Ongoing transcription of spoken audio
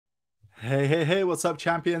Hey, what's up,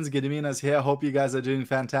 champions? Gediminas here. Hope you guys are doing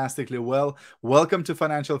fantastically well. Welcome to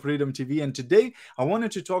Financial Freedom TV. And today I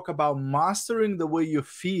wanted to talk about mastering the way you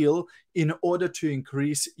feel in order to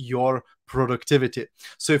increase your productivity.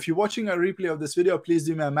 So if you're watching a replay of this video, please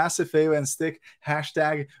do me a massive favor and stick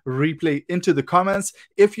hashtag replay into the comments.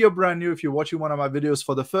 If you're brand new, if you're watching one of my videos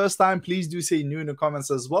for the first time, please do say new in the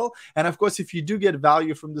comments as well. And of course, if you do get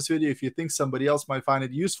value from this video, if you think somebody else might find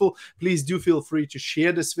it useful, please do feel free to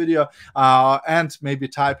share this video and maybe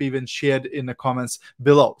type even shared in the comments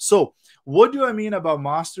below. So what do I mean about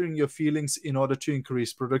mastering your feelings in order to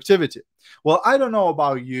increase productivity? Well, I don't know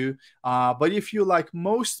about you, but if you like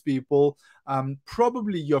most people,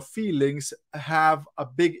 probably your feelings have a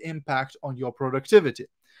big impact on your productivity.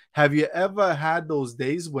 Have you ever had those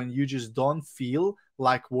days when you just don't feel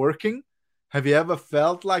like working? Have you ever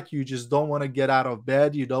felt like you just don't want to get out of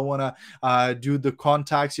bed? You don't want to do the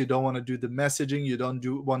contacts. You don't want to do the messaging. You don't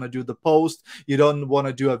want to do the post. You don't want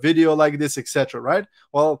to do a video like this, etc. Right?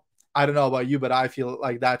 Well, I don't know about you, but I feel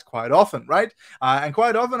like that quite often, right? And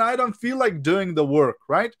quite often I don't feel like doing the work,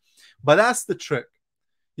 right? But that's the trick.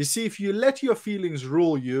 You see, if you let your feelings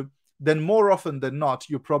rule you, then more often than not,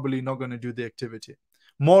 you're probably not going to do the activity.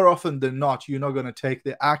 More often than not, you're not going to take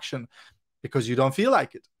the action because you don't feel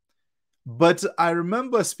like it. But I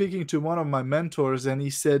remember speaking to one of my mentors and he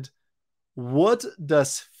said, what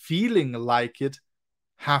does feeling like it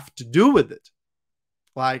have to do with it?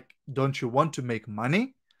 Like, don't you want to make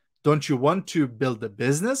money? Don't you want to build a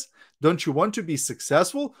business? Don't you want to be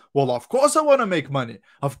successful? Well, of course I want to make money.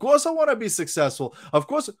 Of course I want to be successful. Of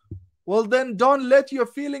course. Well, then don't let your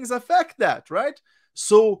feelings affect that, right?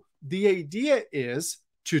 So the idea is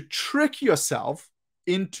to trick yourself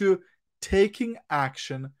into taking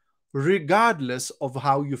action regardless of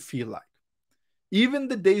how you feel like. Even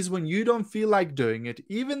the days when you don't feel like doing it,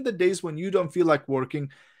 even the days when you don't feel like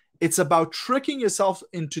working, it's about tricking yourself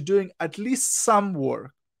into doing at least some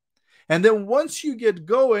work. And then once you get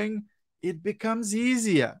going, it becomes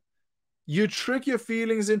easier. You trick your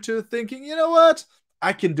feelings into thinking, you know what?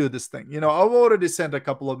 I can do this thing. I've already sent a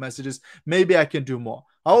couple of messages. Maybe I can do more.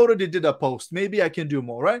 I already did a post. Maybe I can do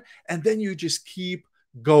more, right? And then you just keep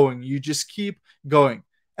going. You just keep going.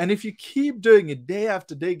 And if you keep doing it day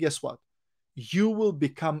after day, guess what? You will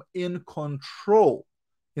become in control.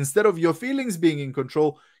 Instead of your feelings being in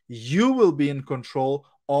control, you will be in control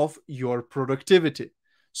of your productivity.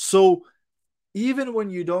 So even when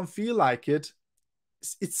you don't feel like it,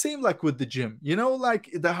 it seems like with the gym, like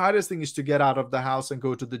the hardest thing is to get out of the house and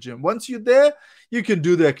go to the gym. Once you're there, you can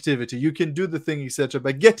do the activity, you can do the thing, etc.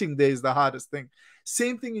 But getting there is the hardest thing.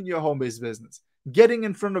 Same thing in your home-based business. Getting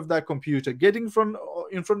in front of that computer, getting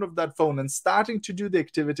in front of that phone and starting to do the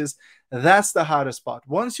activities, that's the hardest part.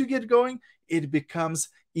 Once you get going, it becomes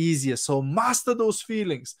easier. So master those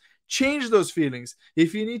feelings. Change those feelings.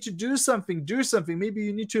 If you need to do something, do something. Maybe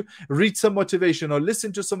you need to read some motivation or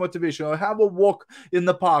listen to some motivation or have a walk in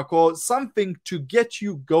the park or something to get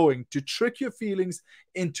you going, to trick your feelings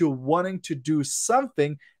into wanting to do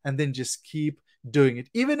something, and then just keep doing it.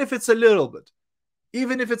 Even if it's a little bit.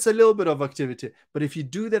 Even if it's a little bit of activity. But if you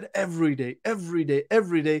do that every day,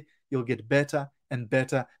 you'll get better and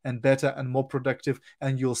better and better and more productive,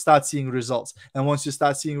 and you'll start seeing results. And once you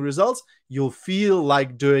start seeing results, you'll feel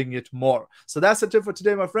like doing it more. So that's the tip for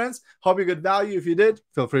today, my friends. Hope you got value. If you did,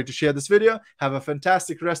 feel free to share this video. Have a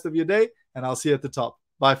fantastic rest of your day, and I'll see you at the top.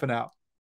 Bye for now.